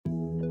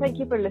Thank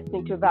you for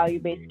listening to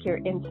Value-Based Care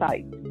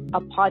Insights,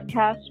 a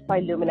podcast by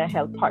Lumina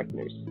Health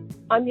Partners.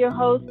 I'm your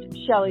host,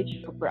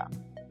 Shelly Chopra.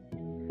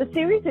 The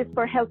series is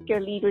for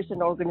healthcare leaders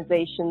and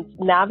organizations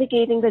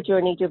navigating the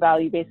journey to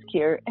value-based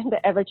care and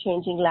the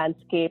ever-changing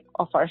landscape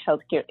of our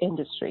healthcare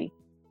industry.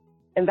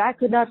 And that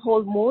could not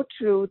hold more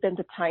true than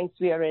the times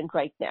we are in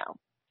right now.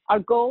 Our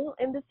goal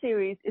in the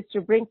series is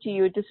to bring to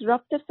you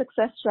disruptive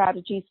success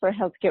strategies for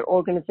healthcare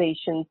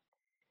organizations,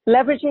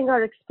 leveraging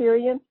our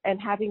experience and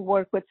having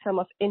worked with some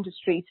of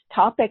industry's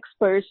top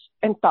experts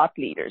and thought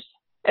leaders.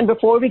 And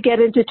before we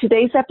get into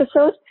today's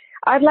episode,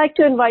 I'd like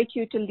to invite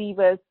you to leave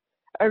us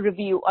a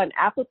review on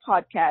Apple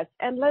Podcasts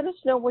and let us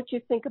know what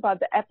you think about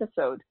the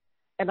episode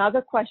and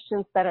other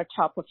questions that are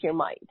top of your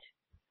mind.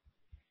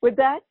 With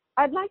that,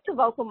 I'd like to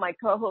welcome my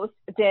co-host,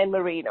 Dan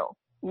Marino,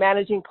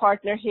 managing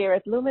partner here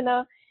at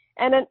Lumina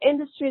and an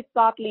industry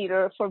thought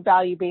leader for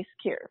value-based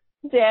care.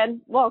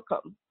 Dan,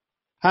 welcome.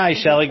 Hi,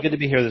 Shelly. Good to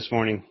be here this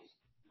morning.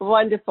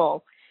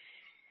 Wonderful.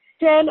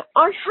 Dan,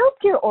 our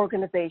healthcare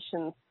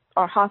organizations,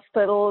 our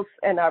hospitals,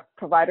 and our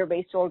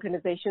provider-based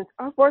organizations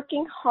are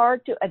working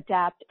hard to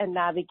adapt and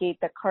navigate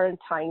the current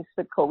times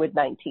with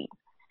COVID-19.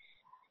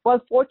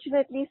 While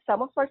fortunately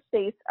some of our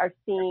states are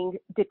seeing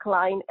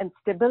decline and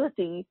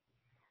stability,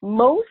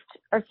 most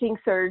are seeing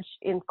surge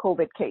in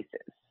COVID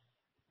cases.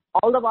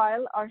 All the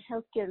while, our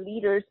healthcare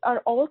leaders are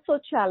also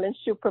challenged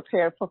to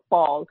prepare for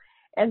fall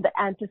and the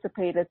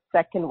anticipated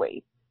second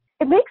wave.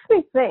 It makes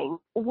me think,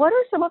 what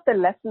are some of the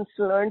lessons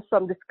learned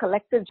from this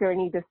collective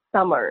journey this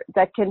summer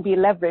that can be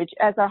leveraged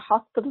as our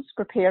hospitals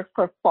prepare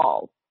for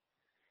fall?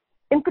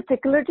 In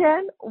particular,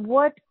 Dan,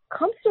 what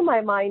comes to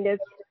my mind is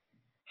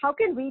how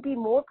can we be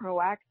more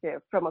proactive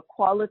from a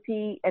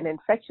quality and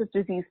infectious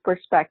disease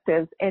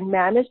perspective and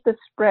manage the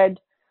spread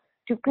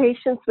to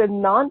patients with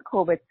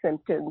non-COVID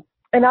symptoms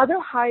and other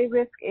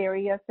high-risk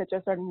areas such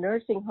as our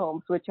nursing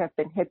homes, which have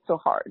been hit so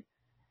hard?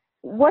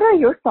 What are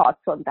your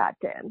thoughts on that,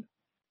 Dan?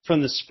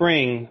 From the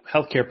spring,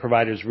 healthcare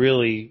providers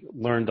really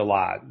learned a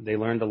lot. They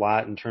learned a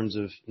lot in terms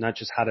of not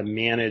just how to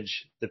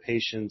manage the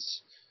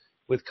patients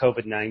with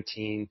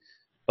COVID-19,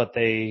 but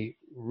they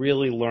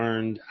really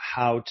learned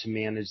how to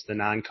manage the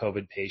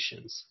non-COVID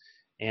patients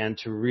and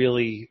to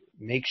really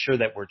make sure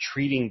that we're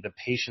treating the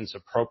patients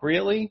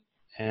appropriately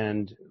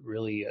and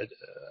really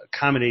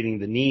accommodating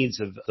the needs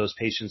of those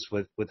patients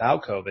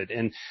without COVID.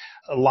 And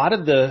a lot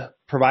of the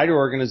provider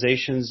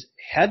organizations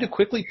had to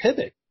quickly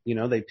pivot. You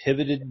know, they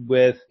pivoted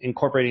with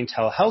incorporating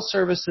telehealth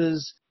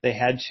services. They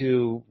had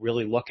to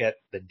really look at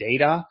the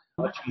data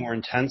much more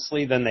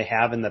intensely than they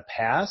have in the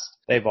past.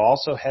 They've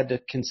also had to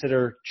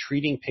consider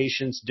treating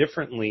patients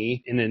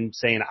differently in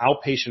say, an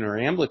outpatient or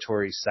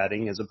ambulatory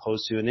setting as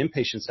opposed to an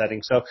inpatient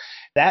setting. So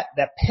that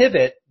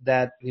pivot,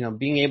 that, you know,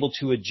 being able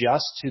to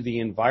adjust to the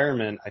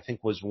environment, I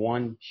think was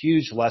one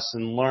huge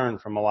lesson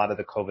learned from a lot of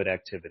the COVID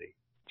activity.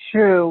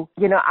 True.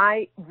 You know,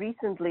 I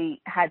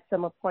recently had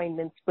some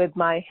appointments with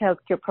my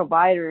healthcare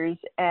providers,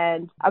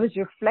 and I was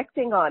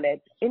reflecting on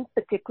it. In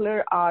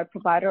particular, our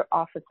provider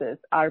offices,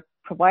 our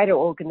provider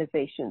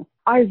organizations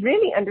are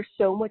really under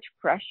so much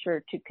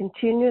pressure to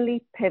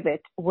continually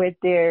pivot with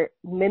their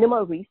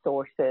minimal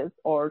resources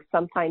or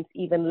sometimes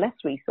even less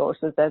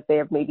resources as they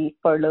have maybe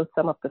furloughed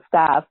some of the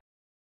staff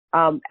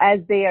as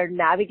they are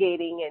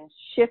navigating and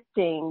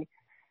shifting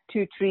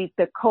to treat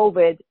the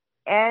COVID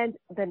and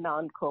the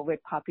non-COVID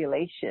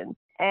population,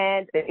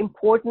 and the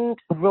important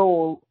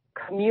role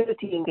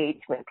community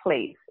engagement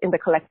plays in the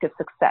collective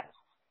success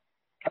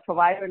of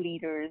provider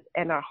leaders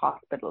and our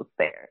hospitals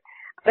there.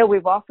 So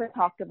we've often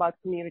talked about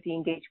community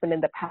engagement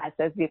in the past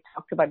as we've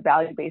talked about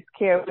value-based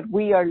care, but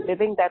we are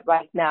living that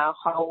right now,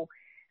 how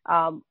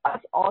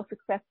us all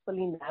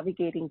successfully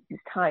navigating these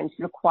times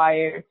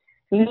require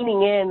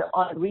leaning in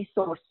on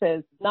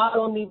resources, not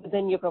only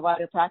within your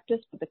provider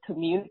practice, but the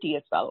community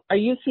as well. Are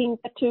you seeing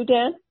that too,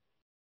 Dan?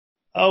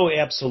 Oh,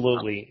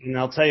 absolutely. And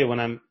I'll tell you, when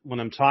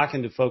I'm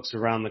talking to folks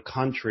around the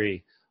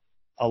country,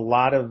 a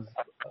lot of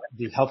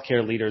the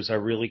healthcare leaders are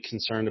really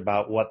concerned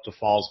about what the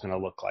fall is going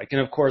to look like.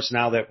 And of course,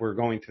 now that we're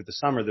going through the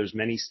summer, there's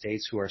many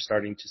states who are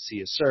starting to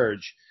see a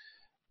surge.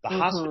 The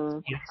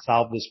hospitals can't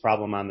solve this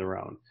problem on their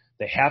own.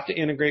 They have to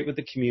integrate with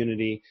the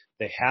community.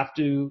 They have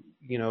to,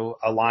 you know,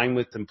 align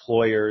with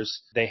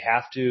employers. They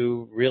have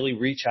to really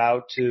reach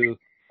out to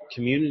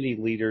community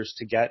leaders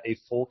to get a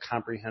full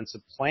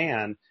comprehensive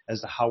plan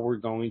as to how we're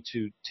going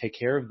to take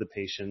care of the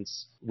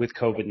patients with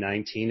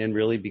COVID-19 and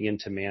really begin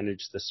to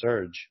manage the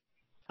surge.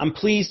 I'm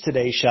pleased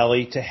today,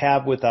 Shelly, to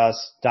have with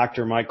us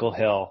Dr. Michael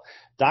Hill.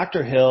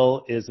 Dr.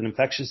 Hill is an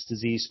infectious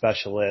disease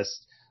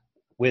specialist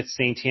with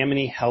St.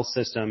 Tammany Health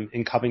System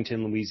in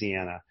Covington,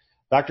 Louisiana.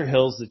 Dr.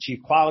 Hill is the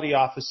Chief Quality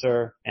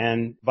Officer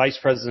and Vice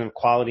President of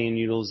Quality and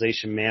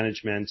Utilization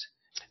Management.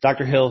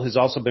 Dr. Hill has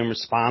also been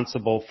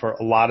responsible for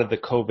a lot of the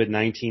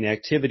COVID-19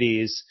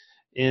 activities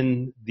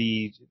in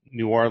the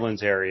New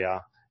Orleans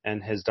area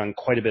and has done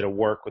quite a bit of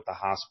work with the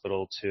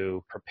hospital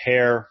to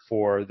prepare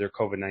for their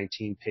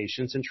COVID-19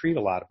 patients and treat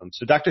a lot of them.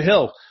 So, Dr.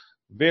 Hill,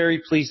 very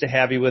pleased to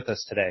have you with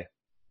us today.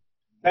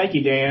 Thank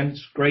you, Dan.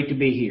 It's great to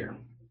be here.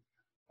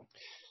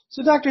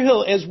 So Dr.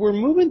 Hill, as we're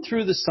moving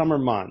through the summer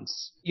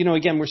months,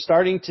 again, we're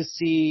starting to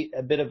see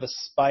a bit of a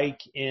spike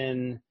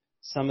in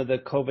some of the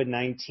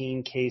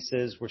COVID-19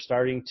 cases. We're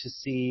starting to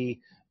see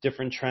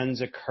different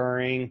trends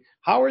occurring.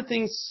 How are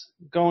things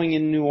going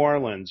in New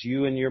Orleans?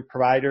 You and your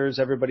providers,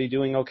 everybody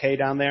doing okay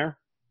down there?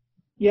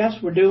 Yes,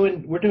 we're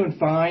doing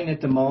fine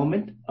at the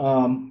moment.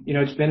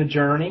 It's been a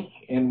journey,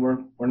 and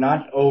we're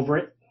not over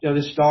it.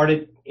 This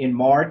started in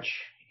March,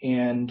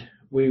 and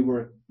we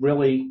were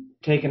really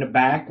taken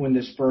aback when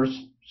this first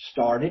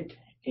started,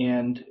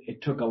 and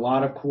it took a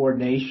lot of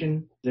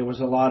coordination. There was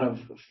a lot of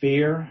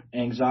fear,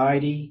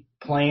 anxiety,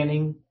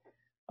 planning,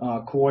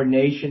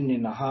 coordination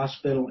in the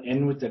hospital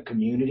and with the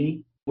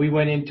community. We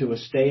went into a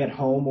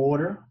stay-at-home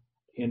order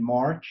in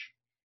March,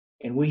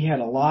 and we had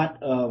a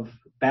lot of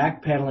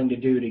backpedaling to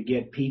do to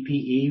get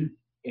PPE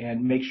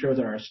and make sure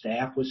that our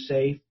staff was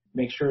safe,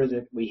 make sure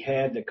that we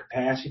had the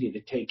capacity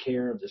to take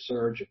care of the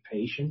surge of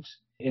patients.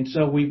 And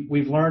so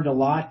we've learned a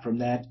lot from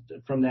that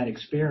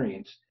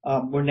experience.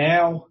 We're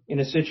now in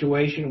a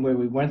situation where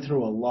we went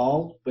through a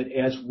lull, but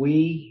as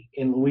we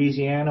in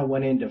Louisiana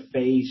went into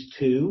phase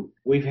 2,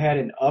 we've had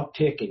an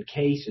uptick in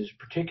cases,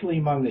 particularly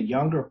among the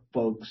younger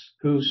folks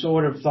who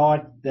sort of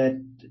thought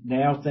that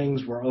now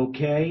things were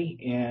okay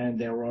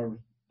and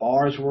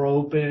bars were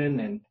open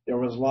and there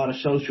was a lot of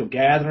social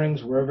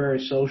gatherings. We're a very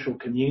social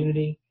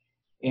community,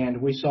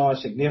 and we saw a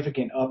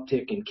significant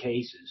uptick in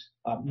cases.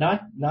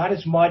 Not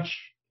as much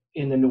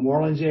in the New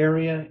Orleans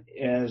area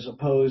as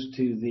opposed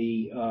to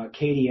the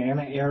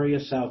Acadiana area,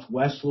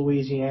 southwest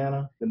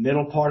Louisiana, the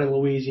middle part of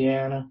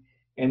Louisiana,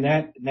 and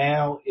that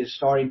now is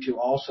starting to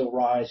also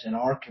rise in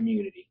our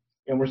community.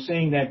 And we're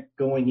seeing that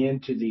going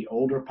into the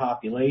older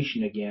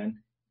population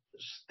again,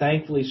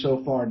 thankfully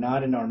so far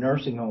not in our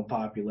nursing home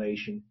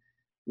population,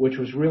 which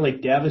was really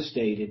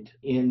devastated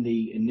in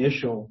the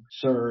initial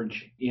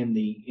surge in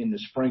the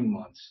spring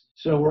months.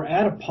 So we're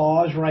at a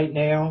pause right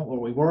now, or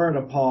we were at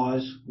a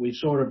pause. We've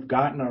sort of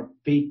gotten our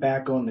feet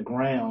back on the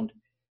ground,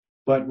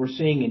 but we're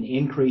seeing an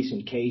increase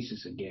in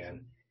cases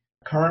again.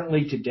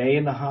 Currently today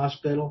in the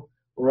hospital,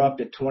 we're up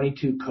to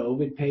 22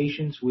 COVID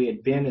patients. We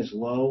had been as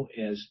low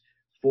as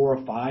 4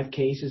 or 5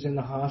 cases in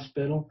the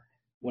hospital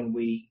when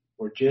we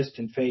were just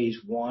in phase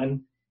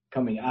 1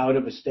 coming out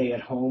of a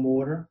stay-at-home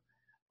order.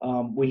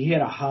 We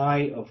hit a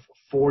high of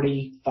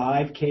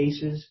 45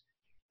 cases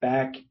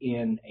back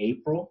in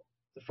April,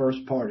 the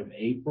first part of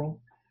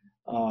April.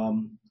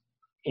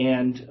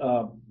 And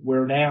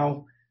we're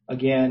now,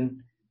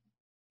 again,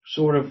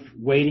 sort of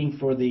waiting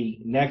for the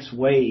next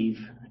wave,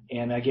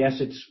 and I guess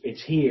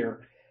it's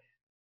here.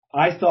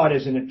 I thought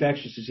as an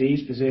infectious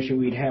disease physician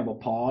we'd have a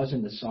pause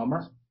in the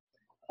summer,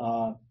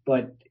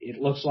 but it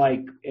looks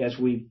like as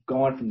we've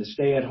gone from the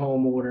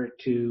stay-at-home order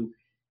to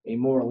a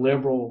more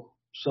liberal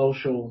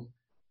socialization,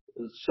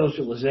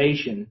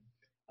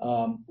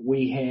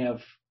 we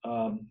have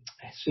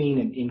seen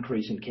an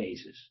increase in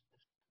cases.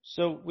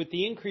 So with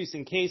the increase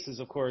in cases,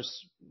 of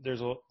course,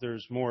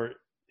 there's more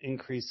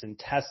increase in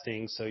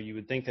testing, so you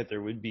would think that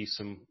there would be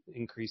some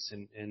increase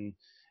in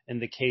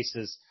the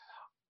cases.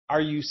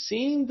 Are you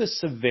seeing the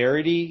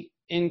severity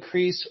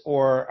increase,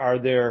 or are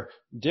there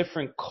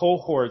different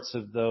cohorts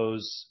of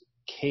those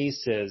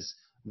cases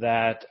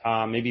that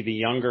maybe the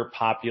younger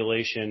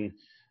population,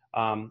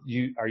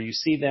 are you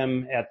see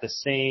them at the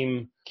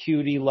same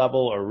acuity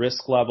level or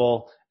risk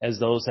level as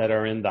those that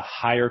are in the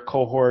higher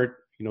cohort,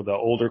 the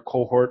older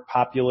cohort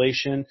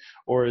population,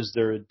 or is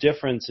there a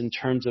difference in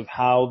terms of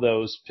how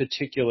those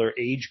particular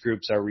age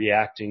groups are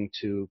reacting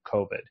to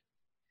COVID?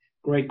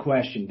 Great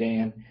question,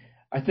 Dan.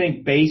 I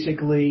think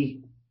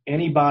basically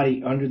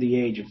anybody under the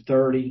age of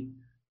 30,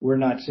 we're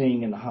not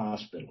seeing in the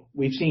hospital.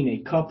 We've seen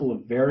a couple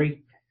of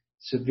very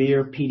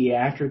severe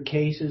pediatric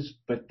cases,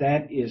 but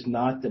that is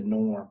not the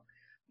norm.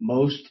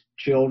 Most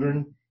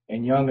children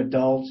and young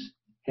adults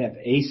have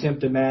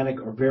asymptomatic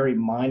or very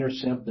minor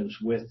symptoms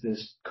with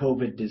this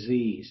COVID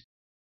disease.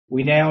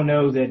 We now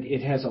know that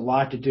it has a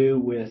lot to do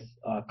with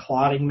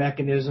clotting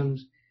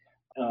mechanisms,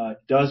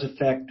 does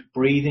affect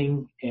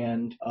breathing,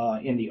 and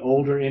in the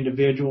older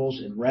individuals,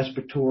 and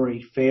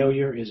respiratory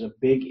failure is a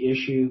big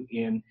issue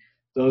in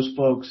those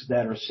folks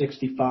that are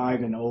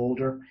 65 and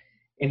older.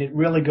 And it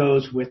really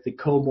goes with the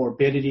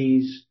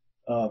comorbidities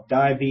of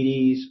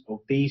diabetes,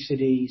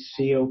 obesity,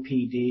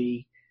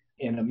 COPD,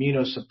 and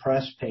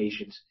immunosuppressed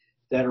patients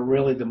that are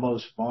really the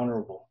most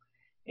vulnerable.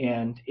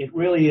 And it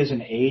really is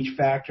an age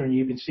factor, and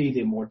you can see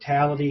the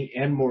mortality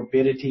and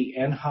morbidity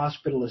and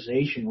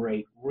hospitalization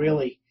rate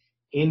really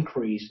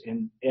increase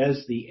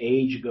as the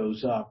age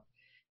goes up.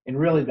 And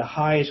really the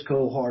highest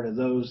cohort of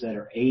those that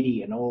are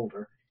 80 and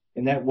older,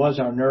 and that was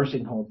our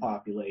nursing home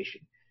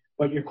population.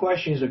 But your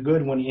question is a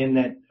good one in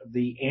that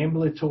the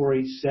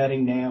ambulatory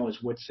setting now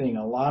is what's seeing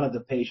a lot of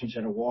the patients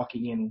that are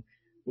walking in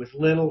with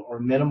little or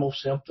minimal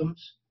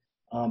symptoms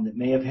that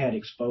may have had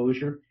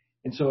exposure.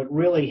 And so it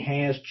really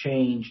has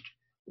changed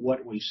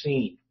what we've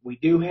seen. We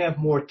do have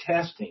more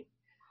testing.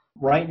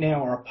 Right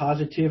now, our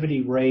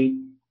positivity rate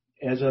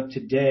as of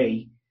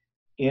today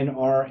in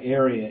our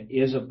area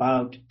is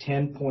about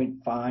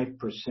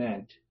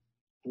 10.5%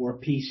 for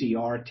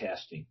PCR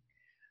testing.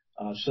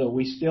 So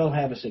we still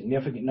have a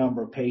significant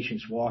number of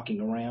patients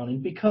walking around.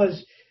 And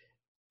because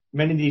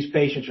many of these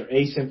patients are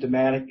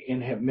asymptomatic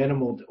and have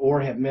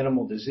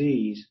minimal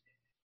disease,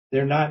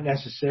 they're not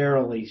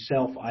necessarily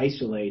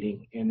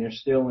self-isolating, and they're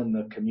still in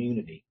the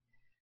community.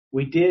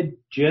 We did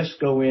just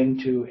go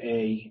into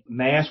a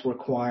mask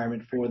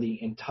requirement for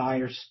the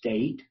entire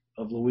state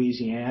of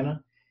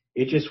Louisiana.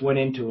 It just went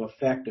into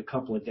effect a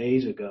couple of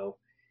days ago,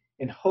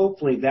 and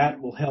hopefully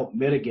that will help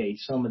mitigate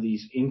some of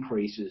these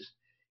increases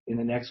in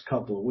the next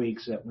couple of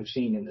weeks that we've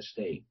seen in the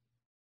state.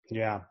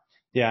 Yeah,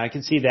 I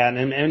can see that,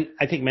 and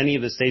I think many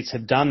of the states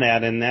have done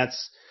that, and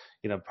that's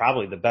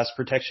probably the best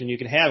protection you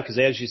can have, because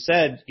as you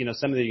said,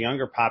 some of the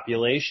younger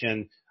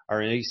population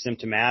are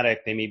asymptomatic.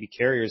 They may be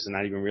carriers and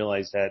not even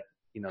realize that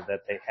that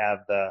they have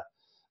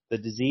the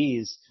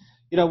disease.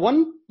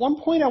 One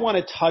point I want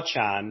to touch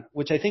on,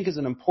 which I think is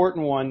an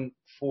important one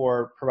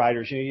for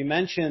providers. You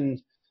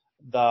mentioned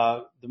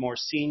the more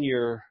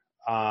senior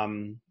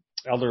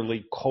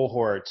elderly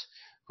cohort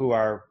who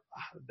are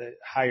the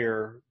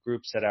higher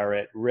groups that are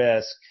at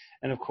risk.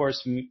 And of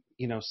course,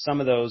 some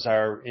of those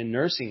are in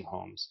nursing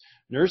homes.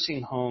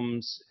 Nursing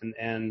homes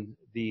and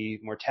the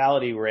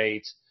mortality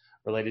rate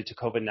related to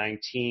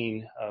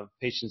COVID-19 of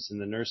patients in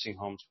the nursing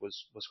homes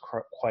was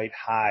quite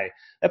high.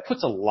 That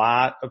puts a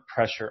lot of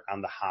pressure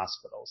on the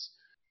hospitals.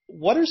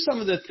 What are some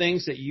of the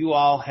things that you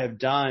all have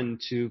done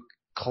to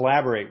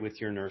collaborate with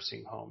your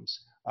nursing homes?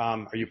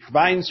 Are you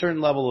providing a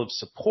certain level of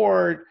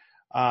support?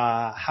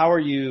 How are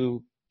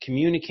you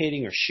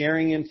communicating or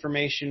sharing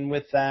information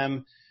with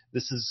them?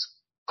 This is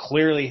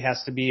clearly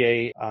has to be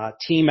a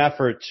team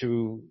effort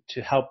to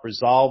help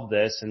resolve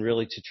this and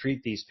really to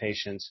treat these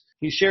patients.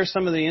 Can you share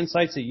some of the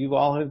insights that you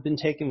all have been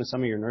taking with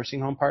some of your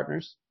nursing home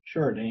partners?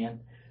 Sure,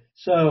 Dan.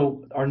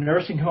 So our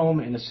nursing home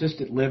and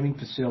assisted living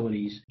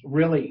facilities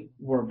really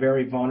were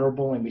very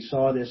vulnerable, and we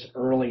saw this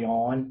early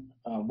on.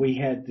 We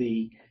had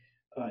the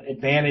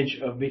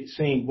advantage of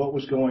seeing what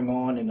was going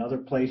on in other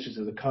places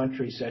of the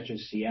country, such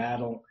as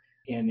Seattle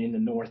and in the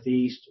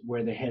Northeast,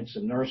 where they had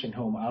some nursing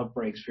home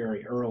outbreaks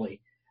very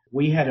early.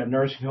 We had a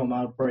nursing home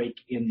outbreak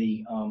in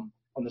the on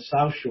the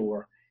South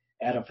Shore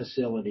at a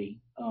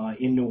facility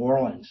in New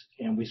Orleans,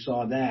 and we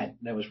saw that.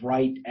 That was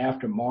right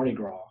after Mardi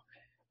Gras,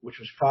 which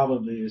was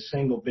probably the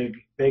single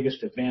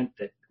biggest event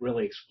that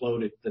really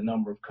exploded the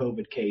number of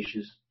COVID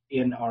cases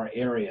in our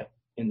area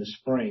in the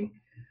spring.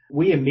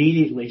 We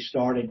immediately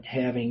started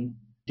having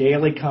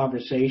daily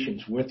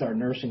conversations with our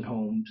nursing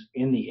homes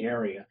in the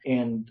area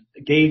and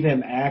gave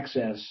them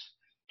access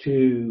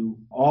to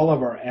all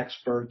of our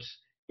experts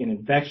in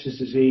infectious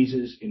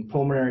diseases, in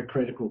pulmonary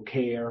critical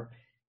care,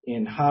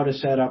 in how to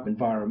set up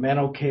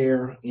environmental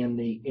care in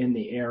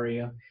the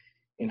area,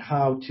 and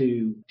how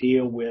to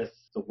deal with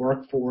the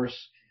workforce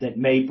that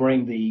may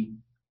bring the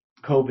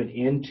COVID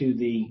into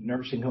the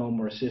nursing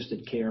home or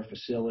assisted care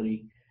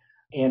facility.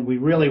 And we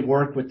really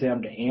worked with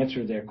them to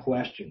answer their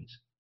questions.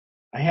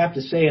 I have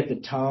to say at the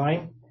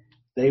time,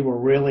 they were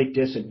really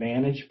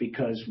disadvantaged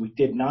because we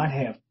did not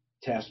have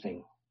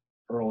testing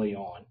early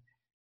on.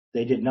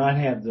 They did not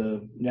have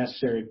the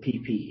necessary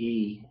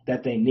PPE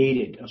that they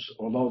needed,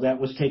 although that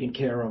was taken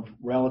care of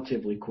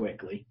relatively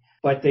quickly.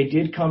 But they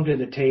did come to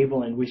the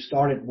table, and we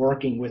started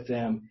working with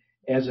them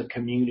as a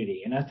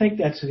community. And I think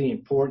that's the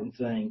important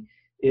thing,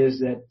 is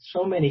that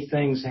so many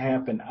things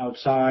happen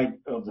outside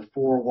of the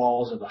four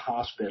walls of the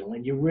hospital,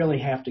 and you really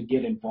have to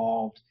get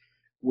involved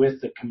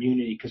with the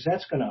community, because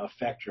that's going to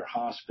affect your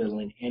hospital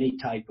in any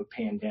type of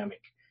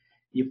pandemic.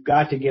 You've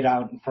got to get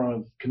out in front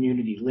of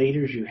community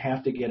leaders. You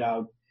have to get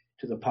out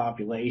to the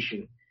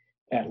population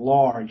at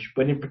large,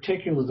 but in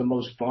particular the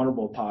most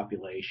vulnerable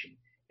population.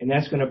 And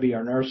that's going to be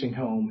our nursing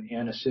home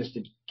and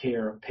assisted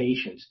care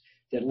patients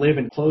that live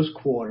in close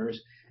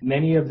quarters.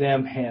 Many of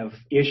them have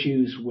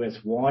issues with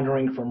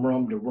wandering from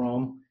room to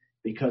room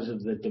because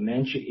of the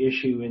dementia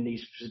issue in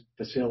these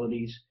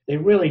facilities. They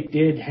really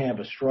did have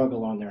a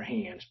struggle on their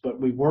hands, but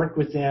we worked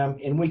with them,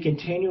 and we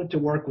continue to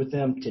work with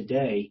them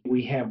today.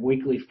 We have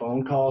weekly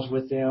phone calls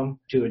with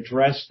them to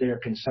address their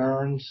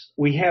concerns.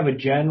 We have a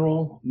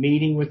general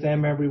meeting with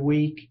them every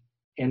week,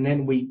 and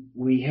then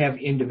we have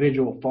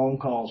individual phone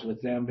calls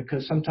with them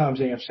because sometimes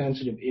they have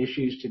sensitive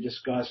issues to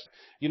discuss.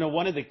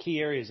 One of the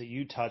key areas that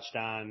you touched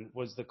on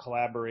was the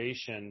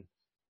collaboration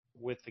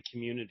with the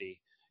community.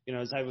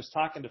 As I was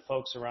talking to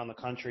folks around the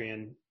country,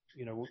 and,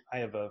 I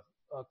have a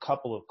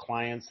couple of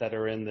clients that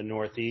are in the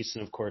Northeast,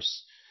 and of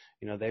course,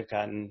 they've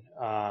gotten,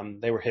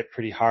 they were hit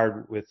pretty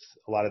hard with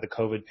a lot of the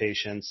COVID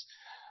patients.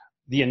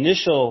 The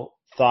initial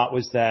thought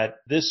was that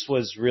this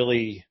was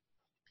really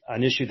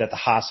an issue that the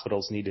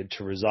hospitals needed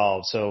to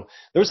resolve. So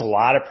there was a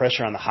lot of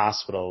pressure on the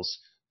hospitals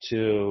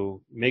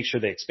to make sure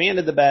they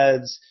expanded the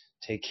beds,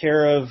 take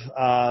care of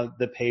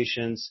the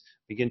patients,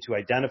 begin to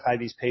identify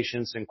these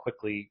patients and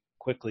quickly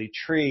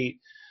treat.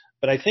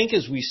 But I think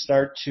as we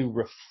start to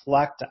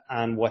reflect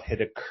on what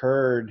had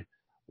occurred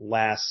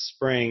last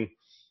spring,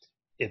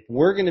 if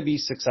we're going to be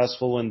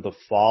successful in the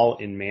fall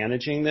in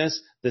managing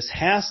this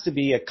has to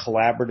be a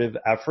collaborative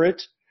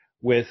effort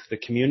with the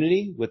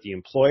community, with the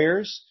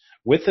employers,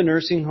 with the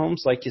nursing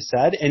homes, like you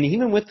said, and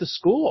even with the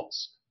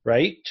schools,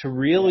 right, to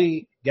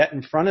really get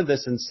in front of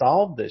this and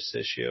solve this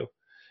issue.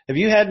 Have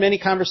you had many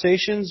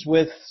conversations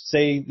with,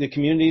 say, the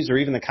communities or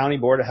even the County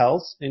Board of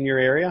Health in your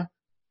area?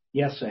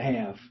 Yes, I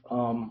have.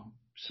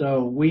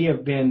 So we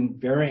have been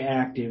very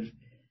active,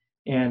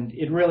 and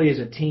it really is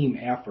a team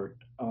effort.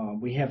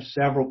 We have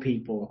several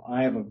people.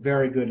 I have a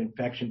very good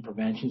infection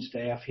prevention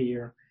staff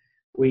here.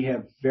 We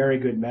have very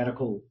good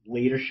medical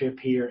leadership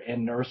here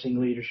and nursing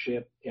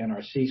leadership, and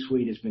our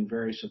C-suite has been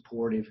very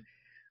supportive.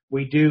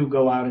 We do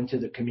go out into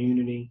the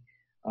community.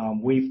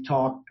 We've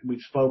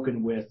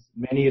spoken with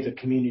many of the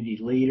community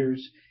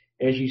leaders.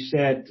 As you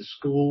said, the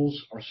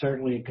schools are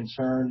certainly a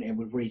concern, and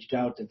we've reached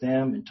out to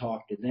them and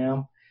talked to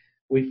them.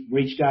 We've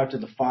reached out to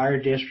the fire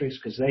districts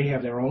because they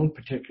have their own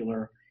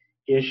particular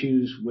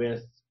issues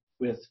with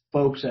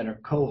folks that are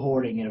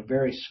cohorting in a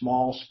very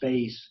small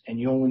space, and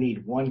you only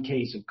need one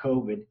case of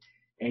COVID,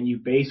 and you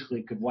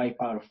basically could wipe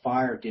out a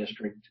fire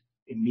district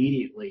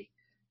immediately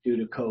due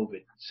to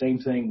COVID. Same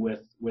thing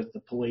with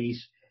the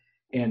police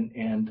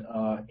and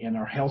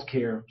our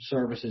healthcare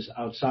services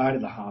outside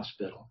of the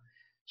hospital.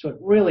 So it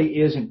really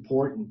is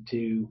important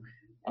to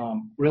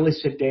really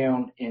sit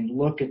down and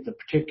look at the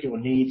particular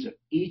needs of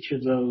each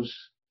of those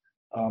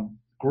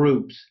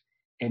groups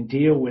and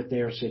deal with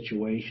their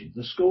situation.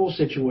 The school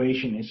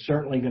situation is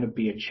certainly going to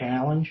be a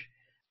challenge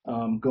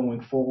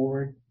going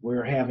forward.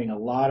 We're having a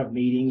lot of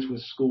meetings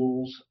with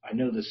schools. I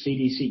know the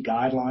CDC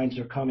guidelines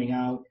are coming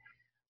out,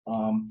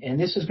 and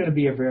this is going to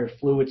be a very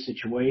fluid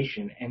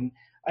situation. And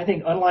I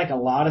think unlike a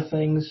lot of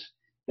things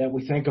that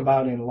we think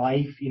about in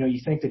life, you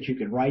think that you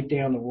can write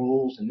down the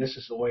rules and this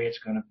is the way it's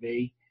going to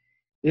be.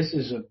 This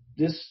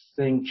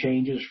thing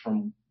changes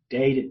from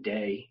day to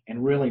day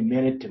and really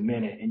minute to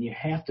minute, and you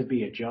have to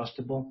be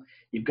adjustable.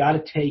 You've got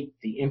to take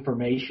the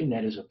information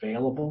that is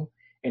available,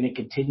 and it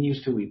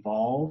continues to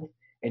evolve.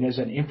 And as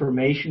that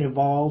information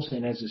evolves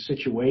and as the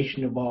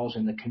situation evolves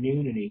in the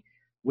community,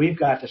 we've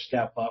got to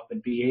step up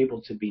and be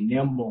able to be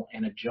nimble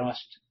and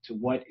adjust to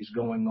what is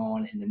going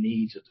on in the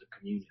needs of the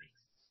community.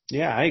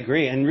 Yeah, I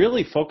agree. And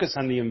really focus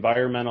on the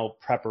environmental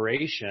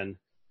preparation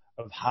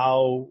of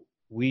how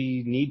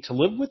we need to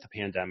live with the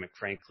pandemic,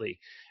 frankly.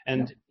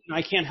 And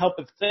I can't help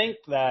but think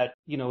that,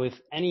 if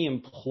any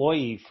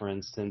employee, for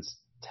instance,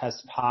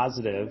 tests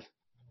positive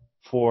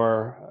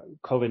for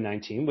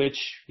COVID-19, which,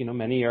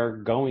 many are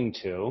going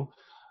to,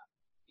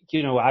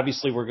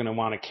 obviously we're going to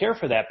want to care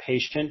for that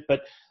patient, but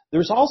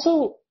there's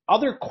also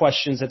other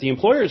questions that the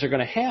employers are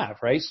going to have,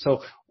 right?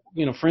 So,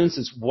 for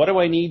instance, what do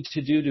I need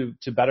to do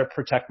to better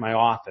protect my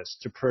office,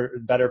 to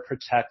better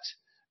protect,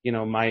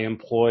 my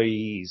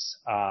employees,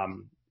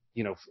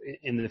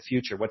 in the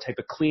future? What type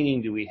of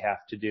cleaning do we have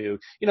to do?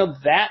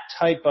 That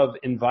type of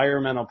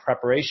environmental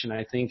preparation,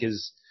 I think,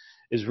 is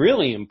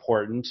really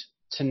important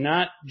to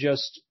not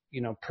just,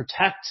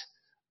 protect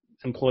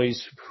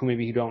employees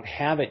who don't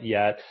have it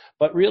yet,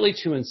 but really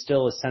to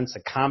instill a sense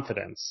of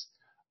confidence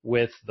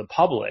with the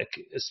public,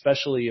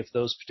 especially if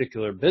those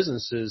particular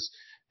businesses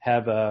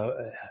have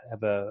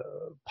a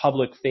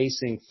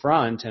public-facing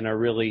front and are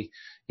really,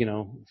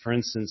 for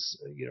instance,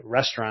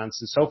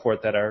 restaurants and so forth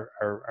that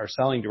are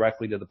selling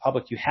directly to the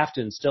public. You have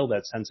to instill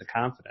that sense of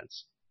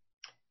confidence.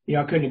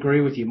 I couldn't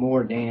agree with you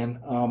more, Dan.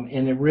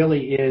 And it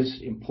really is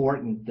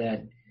important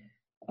that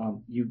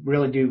you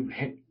really do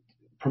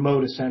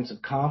promote a sense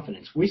of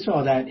confidence. We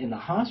saw that in the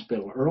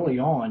hospital early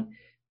on.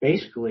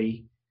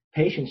 Basically,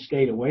 patients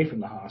stayed away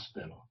from the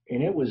hospital,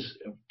 and it was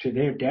to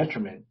their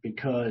detriment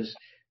because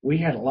we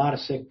had a lot of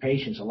sick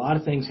patients. A lot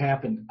of things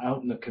happened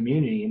out in the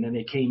community, and then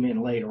they came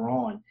in later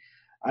on.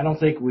 I don't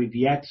think we've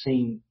yet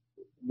seen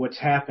what's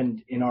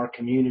happened in our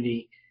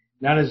community,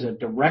 not as a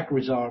direct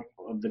result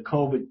of the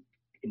COVID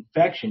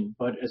infection,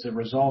 but as a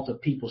result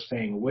of people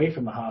staying away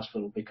from the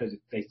hospital because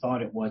they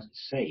thought it wasn't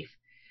safe.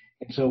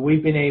 And so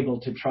we've been able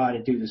to try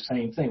to do the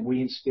same thing.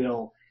 We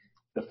instill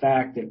the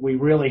fact that we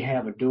really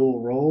have a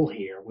dual role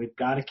here. We've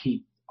got to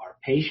keep our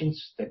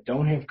patients that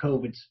don't have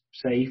COVID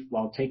safe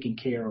while taking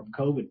care of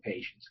COVID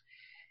patients.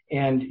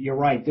 And you're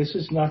right, this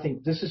is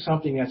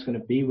something that's going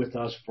to be with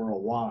us for a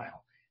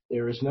while.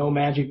 There is no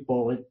magic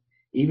bullet.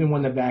 Even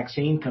when the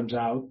vaccine comes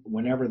out,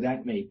 whenever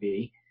that may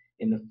be,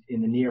 in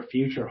the near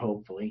future,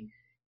 hopefully,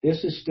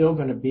 this is still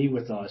going to be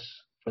with us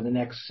for the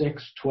next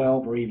 6,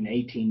 12, or even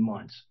 18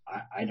 months.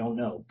 I don't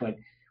know. But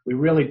we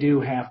really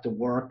do have to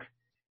work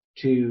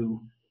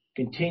to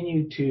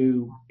continue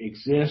to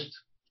exist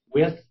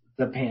with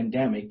the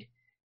pandemic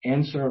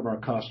and serve our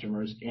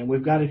customers. And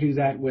we've got to do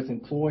that with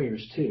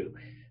employers too.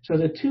 So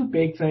the two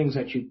big things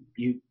that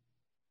you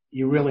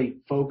really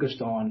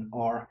focused on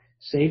are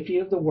safety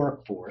of the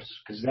workforce,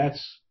 because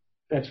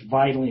that's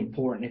vitally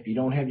important. If you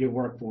don't have your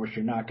workforce,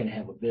 you're not going to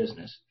have a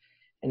business.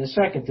 And the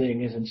second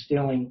thing is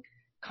instilling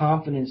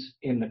confidence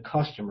in the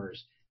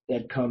customers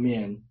that come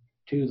in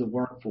to the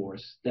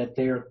workforce, that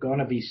they're going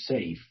to be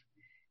safe.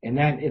 And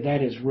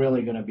that is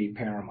really going to be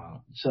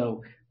paramount.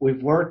 So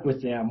we've worked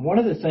with them. One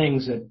of the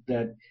things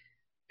that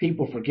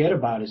people forget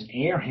about is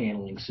air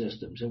handling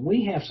systems. And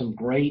we have some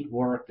great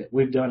work that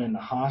we've done in the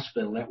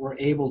hospital that we're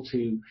able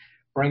to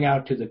bring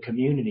out to the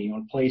community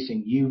on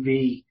placing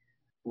UV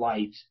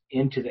lights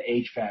into the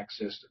HVAC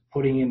system,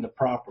 putting in the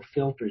proper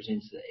filters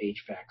into the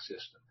HVAC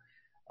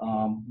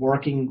system,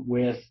 working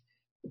with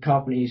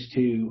companies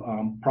to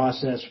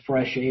process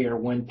fresh air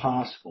when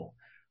possible,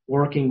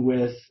 working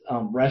with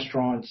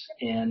restaurants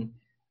and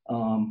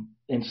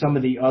some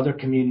of the other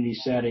community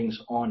settings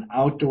on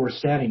outdoor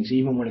settings,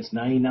 even when it's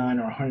 99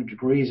 or 100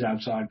 degrees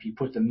outside. If you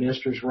put the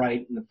misters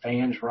right and the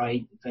fans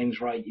right and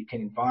things right, you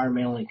can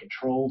environmentally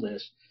control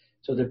this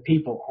so that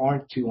people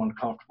aren't too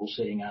uncomfortable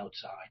sitting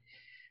outside.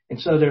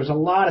 And so there's a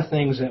lot of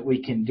things that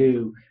we can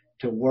do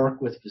to work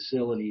with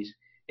facilities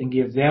and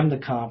give them the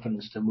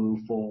confidence to move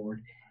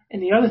forward.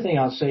 And the other thing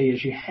I'll say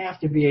is you have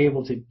to be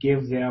able to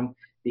give them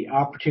the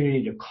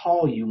opportunity to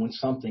call you when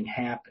something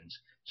happens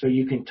so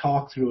you can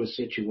talk through a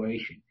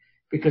situation.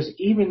 Because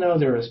even though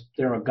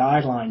there are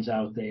guidelines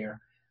out there,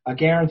 I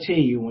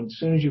guarantee you, as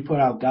soon as you put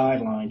out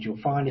guidelines,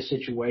 you'll find a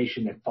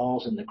situation that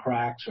falls in the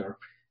cracks or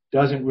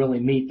doesn't really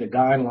meet the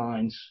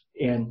guidelines,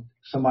 and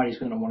somebody's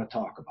going to want to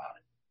talk about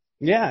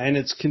it. Yeah, and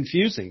it's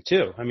confusing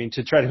too. I mean,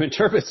 to try to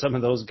interpret some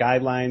of those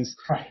guidelines,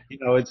 right.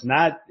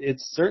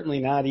 It's certainly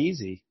not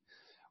easy.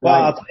 Well,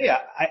 right. I'll tell you,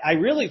 I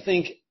really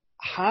think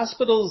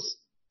hospitals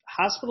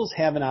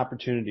have an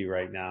opportunity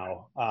right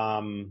now,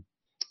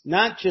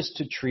 not just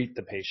to treat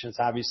the patients.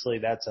 Obviously,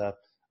 that's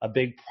a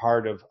big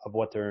part of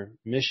what their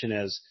mission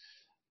is.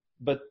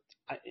 But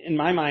in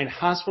my mind,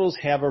 hospitals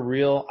have a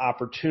real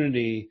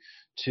opportunity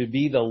to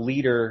be the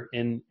leader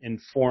in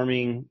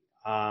informing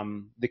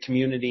the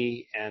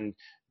community and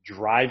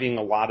driving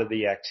a lot of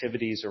the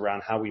activities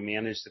around how we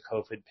manage the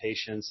COVID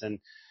patients. And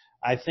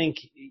I think,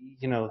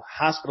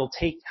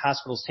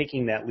 hospitals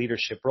taking that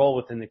leadership role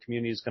within the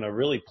community is going to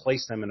really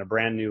place them in a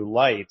brand new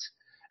light.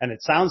 And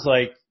it sounds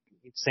like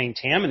St.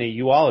 Tammany,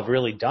 you all have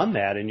really done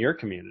that in your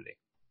community.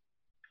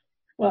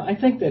 Well, I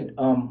think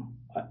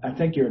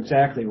you're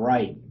exactly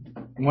right.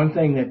 One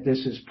thing that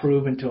this has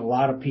proven to a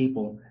lot of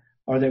people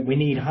are that we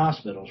need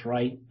hospitals,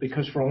 right?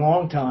 Because for a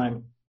long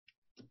time,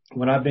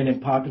 when I've been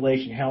in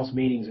population health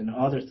meetings and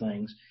other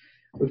things,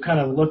 we've kind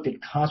of looked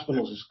at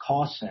hospitals as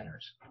cost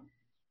centers.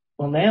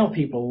 Well, now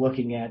people are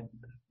looking at,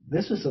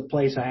 this is the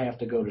place I have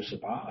to go to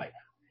survive.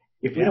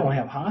 If we don't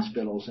have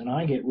hospitals and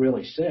I get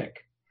really sick,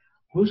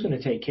 who's going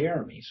to take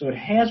care of me? So it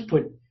has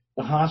put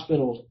the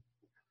hospitals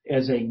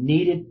as a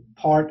needed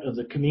part of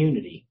the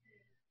community,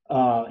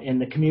 and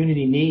the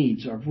community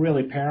needs are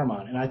really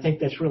paramount. And I think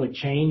that's really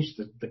changed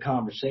the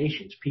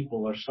conversations.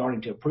 People are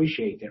starting to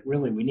appreciate that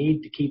really we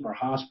need to keep our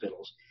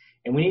hospitals,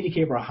 and we need to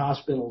keep our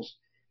hospitals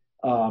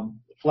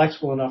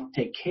flexible enough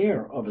to take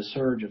care of a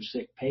surge of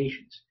sick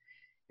patients.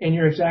 And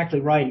you're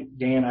exactly right,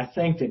 Dan. I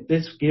think that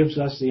this gives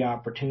us the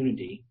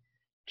opportunity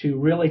to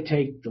really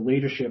take the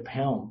leadership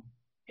helm,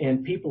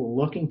 and people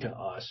are looking to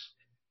us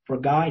for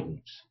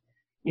guidance.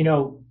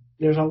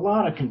 There's a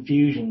lot of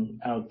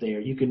confusion out there.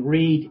 You can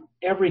read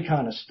every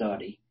kind of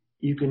study.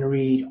 You can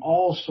read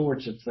all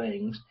sorts of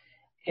things,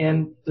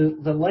 and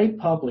the lay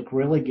public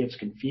really gets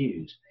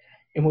confused.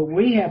 And what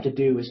we have to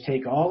do is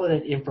take all of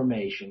that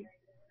information,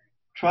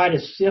 try to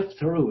sift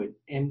through it,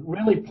 and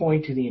really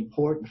point to the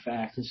important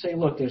facts and say,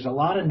 look, there's a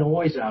lot of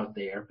noise out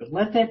there, but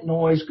let that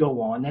noise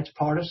go on. That's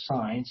part of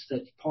science.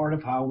 That's part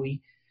of how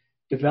we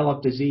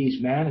develop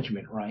disease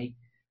management, right?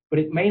 But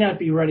it may not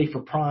be ready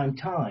for prime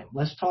time.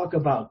 Let's talk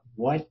about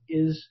what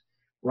is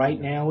right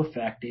now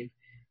effective,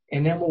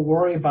 and then we'll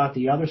worry about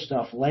the other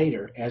stuff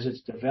later as it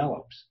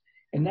develops.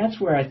 And that's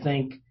where I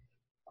think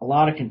a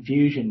lot of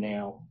confusion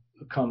now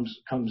comes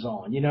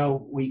on.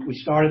 We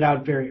started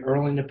out very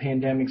early in the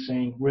pandemic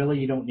saying, really,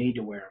 you don't need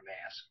to wear a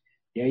mask.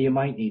 Yeah, you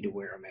might need to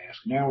wear a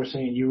mask. Now we're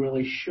saying you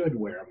really should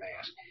wear a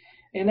mask.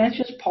 And that's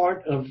just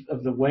part of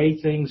the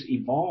way things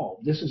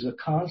evolve. This is a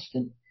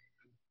constant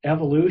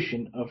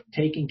evolution of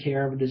taking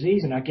care of a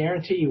disease. And I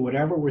guarantee you,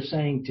 whatever we're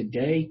saying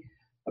today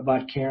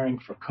about caring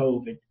for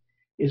COVID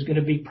is going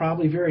to be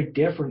probably very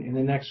different in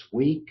the next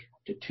week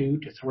to 2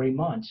 to 3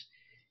 months.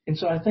 And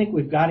so I think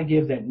we've got to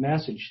give that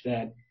message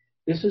that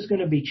this is going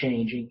to be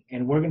changing,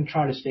 and we're going to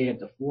try to stay at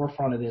the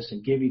forefront of this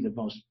and give you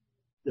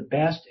the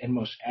best and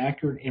most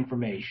accurate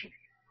information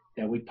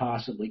that we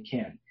possibly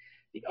can.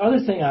 The other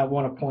thing I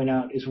want to point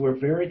out is we're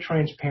very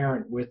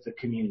transparent with the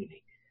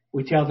community.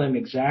 We tell them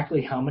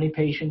exactly how many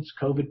patients,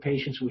 COVID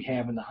patients, we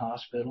have in the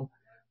hospital,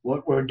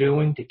 what we're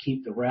doing to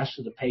keep the rest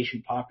of the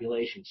patient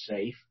population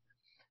safe,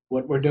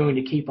 what we're doing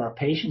to keep our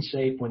patients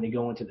safe when they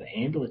go into the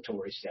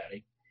ambulatory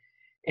setting,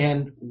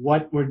 and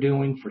what we're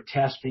doing for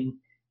testing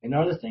and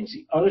other things.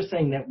 The other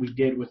thing that we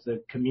did with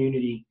the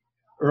community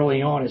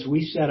early on is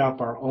we set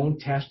up our own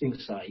testing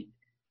site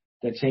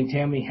that St.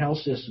 Tammany Health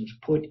Systems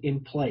put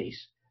in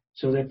place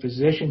so that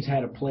physicians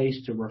had a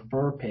place to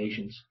refer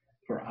patients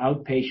for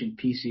outpatient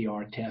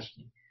PCR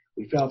testing.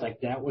 We felt like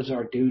that was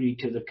our duty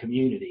to the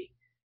community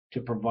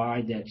to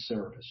provide that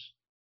service.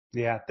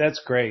 Yeah,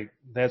 that's great.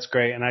 That's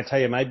great. And I tell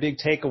you, my big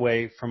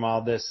takeaway from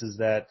all this is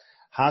that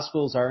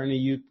hospitals are in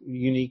a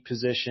unique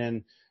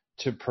position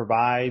to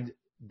provide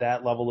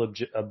that level of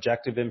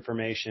objective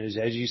information is,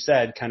 as you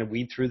said, kind of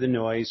weed through the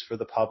noise for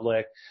the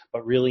public,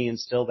 but really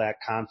instill that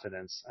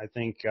confidence. I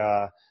think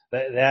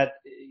that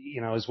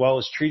as well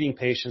as treating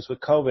patients with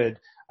COVID,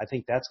 I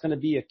think that's going to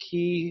be a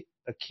key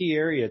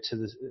area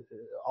to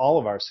all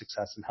of our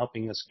success in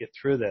helping us get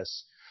through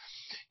this.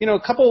 A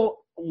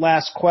couple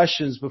last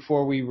questions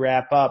before we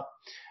wrap up.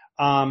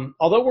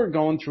 Although we're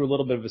going through a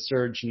little bit of a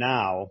surge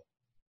now,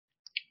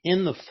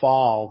 in the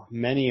fall,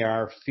 many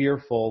are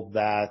fearful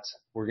that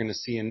we're going to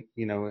see an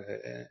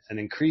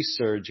increased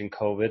surge in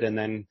COVID, and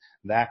then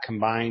that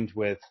combined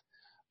with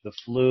the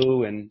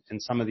flu and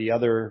some of the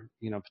other,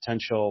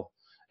 potential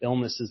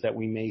illnesses that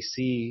we may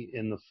see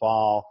in the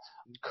fall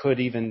could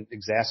even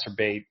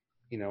exacerbate,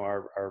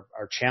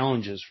 our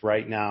challenges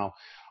right now.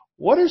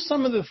 What are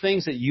some of the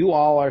things that you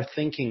all are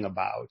thinking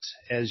about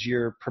as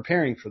you're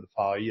preparing for the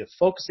fall? Are you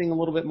focusing a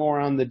little bit more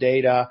on the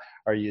data?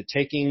 Are you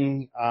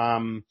taking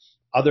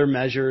other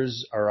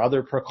measures or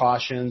other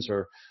precautions,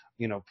 or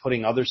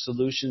putting other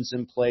solutions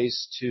in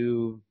place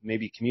to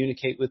maybe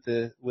communicate with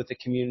the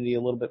community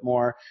a little bit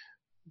more?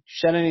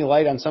 Shed any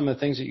light on some of the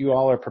things that you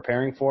all are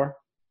preparing for?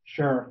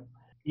 Sure.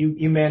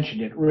 You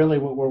mentioned it. Really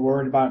what we're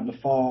worried about in the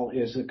fall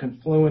is the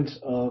confluence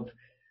of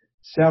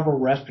several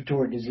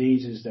respiratory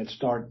diseases that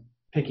start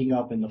picking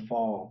up in the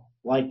fall,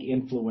 like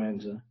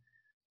influenza,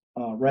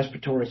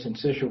 respiratory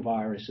syncytial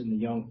virus in the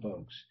young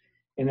folks.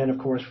 And then, of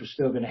course, we're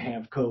still going to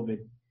have COVID,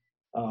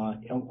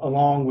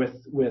 along with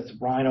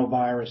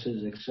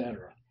rhinoviruses, et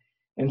cetera.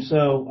 And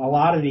so a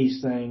lot of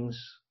these things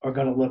are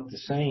going to look the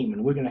same,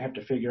 and we're going to have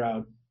to figure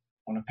out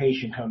when a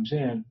patient comes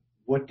in,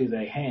 what do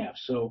they have?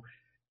 So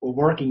we're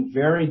working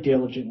very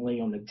diligently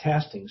on the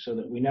testing so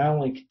that we not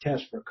only can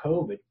test for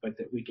COVID, but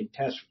that we can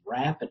test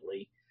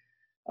rapidly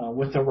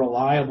with a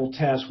reliable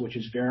test, which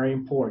is very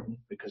important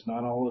because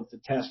not all of the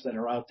tests that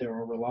are out there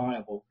are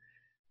reliable,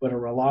 but a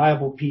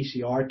reliable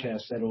PCR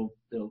test that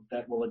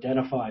will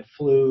identify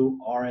flu,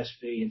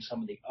 RSV, and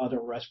some of the other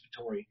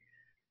respiratory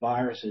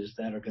viruses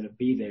that are going to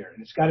be there.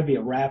 And it's got to be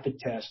a rapid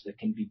test that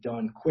can be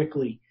done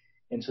quickly,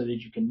 and so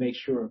that you can make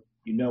sure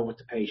you know what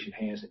the patient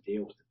has and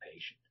deal with the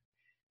patient.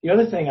 The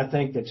other thing I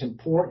think that's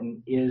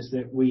important is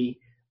that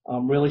we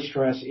really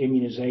stress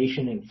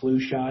immunization and flu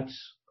shots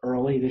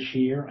early this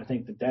year. I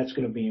think that that's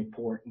going to be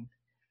important.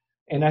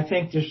 And I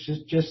think there's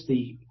just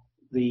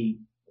the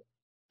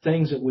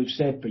things that we've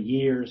said for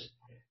years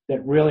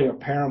that really are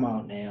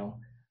paramount now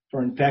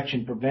for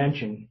infection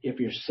prevention. If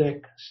you're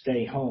sick,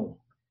 stay home.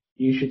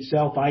 You should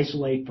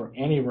self-isolate for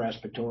any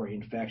respiratory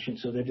infection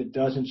so that it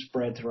doesn't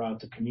spread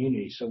throughout the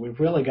community. So we've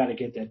really got to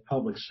get that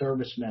public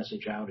service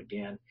message out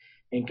again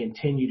and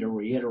continue to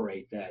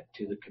reiterate that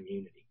to the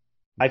community.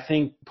 I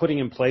think putting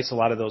in place a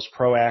lot of those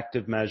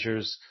proactive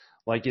measures,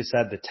 like you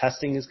said, the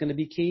testing is going to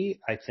be key.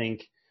 I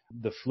think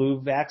the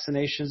flu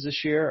vaccinations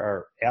this year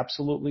are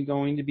absolutely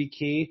going to be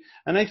key.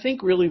 And I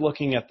think really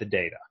looking at the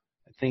data.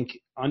 I think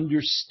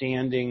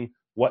understanding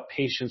what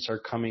patients are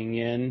coming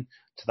in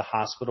to the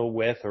hospital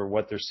with or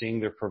what they're seeing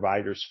their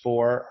providers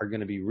for are going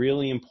to be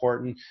really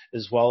important,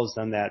 as well as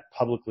then that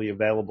publicly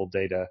available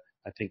data,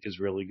 I think, is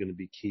really going to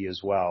be key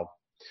as well.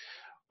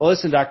 Well,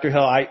 listen, Dr.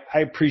 Hill, I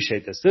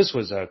appreciate this. This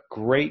was a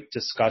great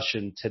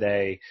discussion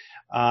today.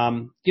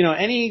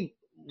 Any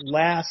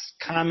last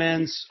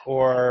comments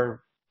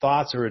or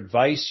thoughts or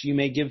advice you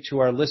may give to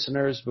our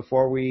listeners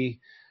before we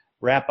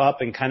wrap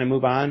up and kind of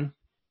move on?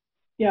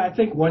 Yeah, I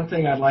think one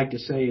thing I'd like to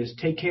say is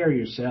take care of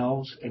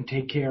yourselves and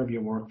take care of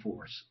your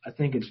workforce. I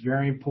think it's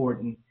very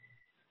important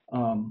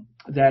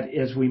that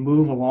as we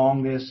move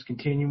along this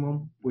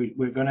continuum,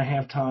 we're going to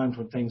have times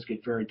when things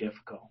get very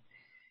difficult.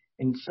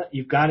 And so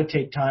you've got to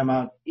take time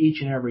out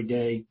each and every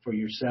day for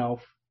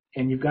yourself,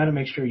 and you've got to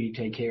make sure you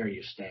take care of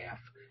your staff.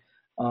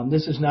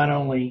 This is not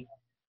only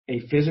a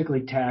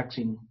physically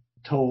taxing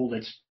toll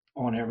that's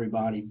on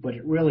everybody, but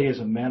it really is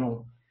a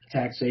mental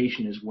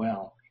taxation as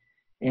well.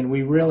 And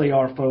we really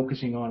are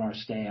focusing on our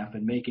staff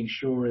and making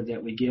sure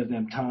that we give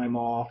them time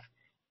off,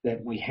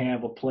 that we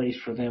have a place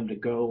for them to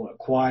go, a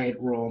quiet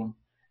room,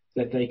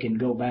 that they can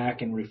go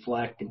back and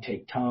reflect and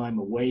take time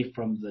away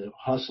from the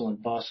hustle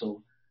and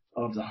bustle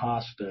of the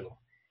hospital.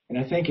 And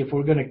I think if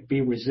we're going to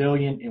be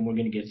resilient and we're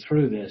going to get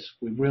through this,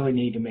 we really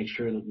need to make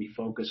sure that we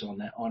focus on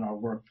that, on our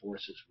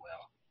workforce as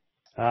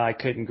well. I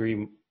couldn't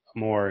agree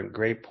more.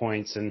 Great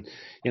points. And,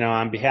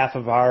 on behalf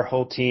of our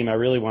whole team, I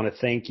really want to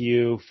thank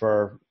you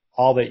for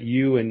all that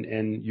you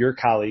and your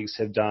colleagues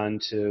have done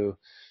to,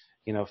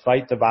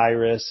 fight the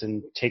virus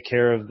and take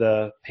care of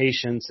the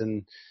patients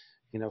and,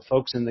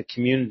 folks in the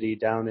community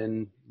down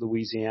in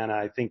Louisiana.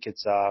 I think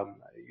it's,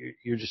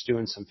 you're just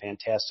doing some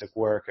fantastic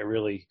work. I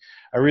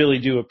really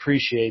do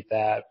appreciate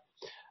that.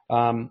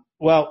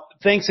 Well,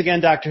 thanks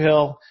again, Dr.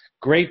 Hill.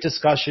 Great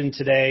discussion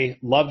today.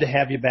 Love to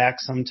have you back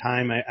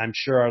sometime. I'm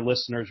sure our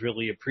listeners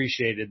really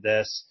appreciated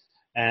this,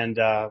 and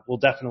we'll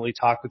definitely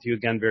talk with you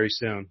again very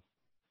soon.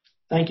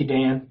 Thank you,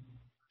 Dan.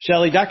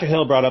 Shelley, Dr.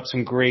 Hill brought up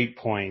some great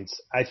points.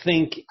 I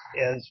think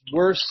as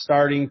we're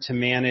starting to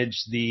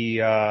manage the,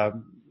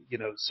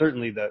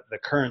 certainly the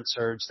current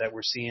surge that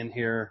we're seeing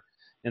here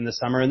in the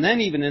summer, and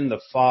then even in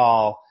the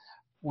fall,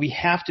 we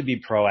have to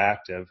be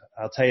proactive.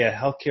 I'll tell you,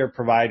 healthcare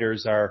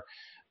providers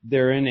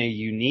they're in a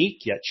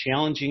unique yet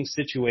challenging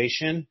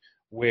situation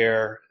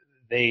where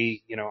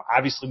they,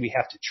 obviously we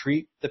have to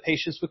treat the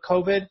patients with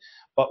COVID,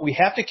 but we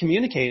have to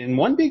communicate. And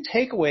one big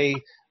takeaway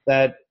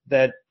that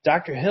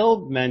Dr.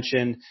 Hill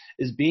mentioned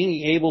is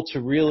being able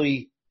to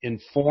really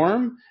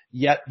inform,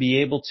 yet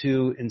be able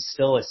to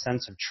instill a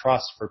sense of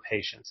trust for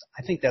patients.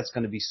 I think that's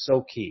going to be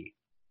so key.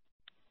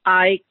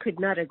 I could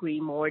not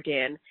agree more,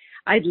 Dan.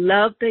 I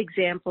love the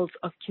examples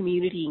of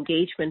community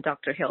engagement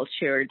Dr. Hill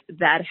shared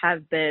that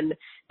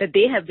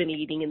they have been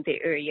leading in the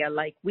area,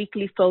 like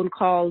weekly phone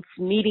calls,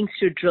 meetings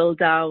to drill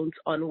down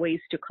on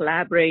ways to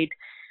collaborate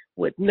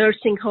with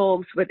nursing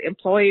homes, with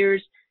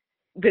employers,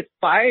 with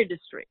fire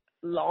districts,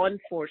 law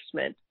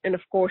enforcement, and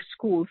of course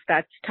schools.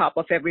 That's top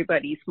of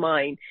everybody's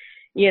mind.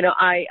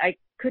 I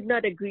could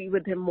not agree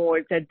with him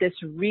more that this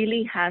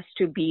really has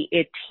to be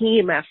a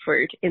team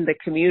effort in the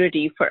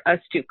community for us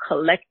to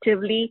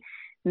collectively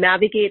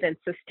navigate and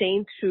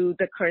sustain through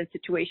the current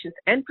situations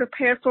and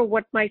prepare for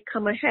what might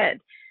come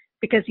ahead.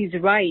 Because he's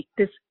right,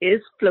 this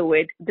is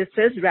fluid, this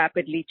is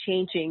rapidly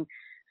changing.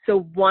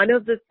 So one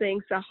of the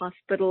things the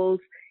hospitals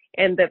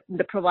and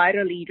the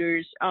provider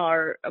leaders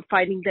are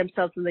finding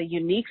themselves in a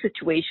unique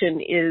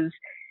situation is,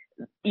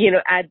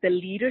 at the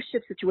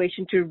leadership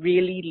situation to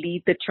really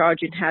lead the charge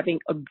in having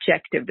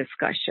objective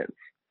discussions.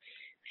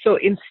 So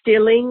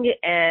instilling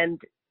and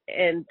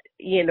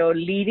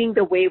leading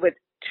the way with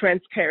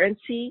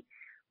transparency,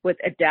 with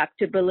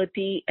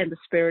adaptability and the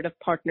spirit of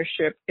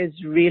partnership is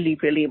really,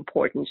 really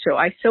important. So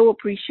I so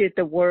appreciate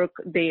the work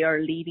they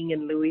are leading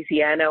in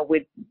Louisiana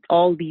with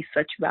all these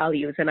such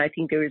values. And I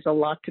think there is a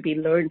lot to be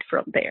learned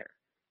from there.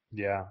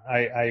 Yeah,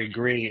 I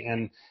agree.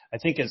 And I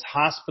think as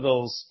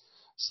hospitals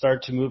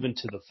start to move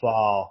into the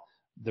fall,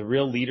 the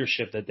real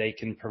leadership that they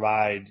can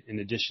provide in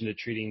addition to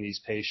treating these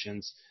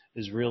patients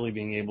is really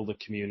being able to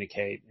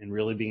communicate and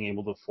really being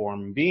able to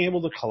form and being able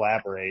to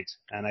collaborate.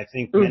 And I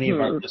think many of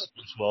our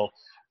listeners will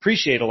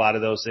appreciate a lot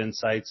of those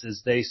insights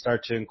as they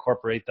start to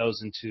incorporate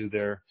those into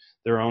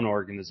their own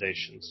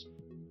organizations.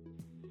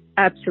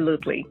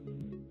 Absolutely.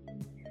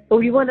 Well,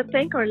 we want to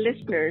thank our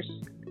listeners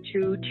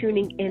to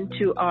tuning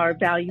into our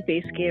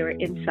Value-Based Care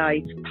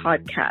Insights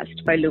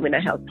podcast by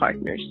Lumina Health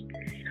Partners.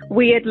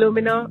 We at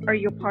Lumina are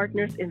your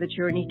partners in the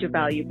journey to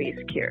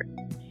value-based care.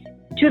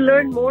 To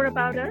learn more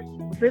about us,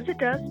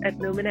 visit us at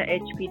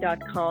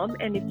luminahp.com.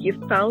 And if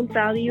you found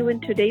value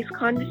in today's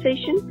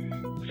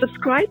conversation,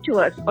 subscribe to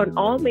us on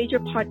all major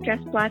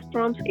podcast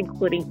platforms,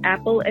 including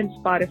Apple and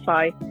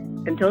Spotify.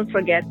 And don't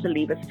forget to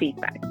leave us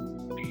feedback.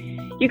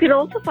 You can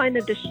also find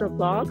additional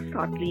blogs,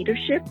 thought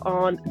leadership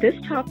on this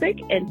topic,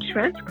 and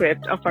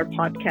transcript of our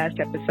podcast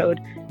episode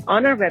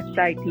on our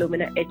website,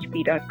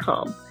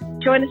 luminahp.com.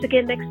 Join us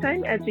again next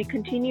time as we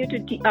continue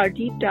our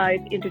deep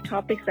dive into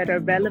topics that are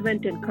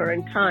relevant in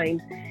current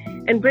times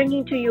and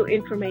bringing to you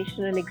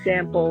information and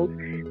examples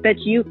that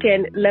you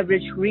can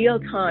leverage real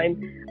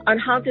time on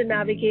how to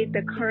navigate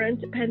the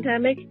current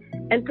pandemic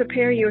and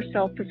prepare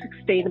yourself for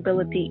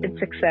sustainability and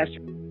success.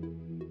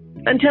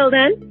 Until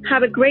then,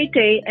 have a great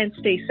day and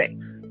stay safe.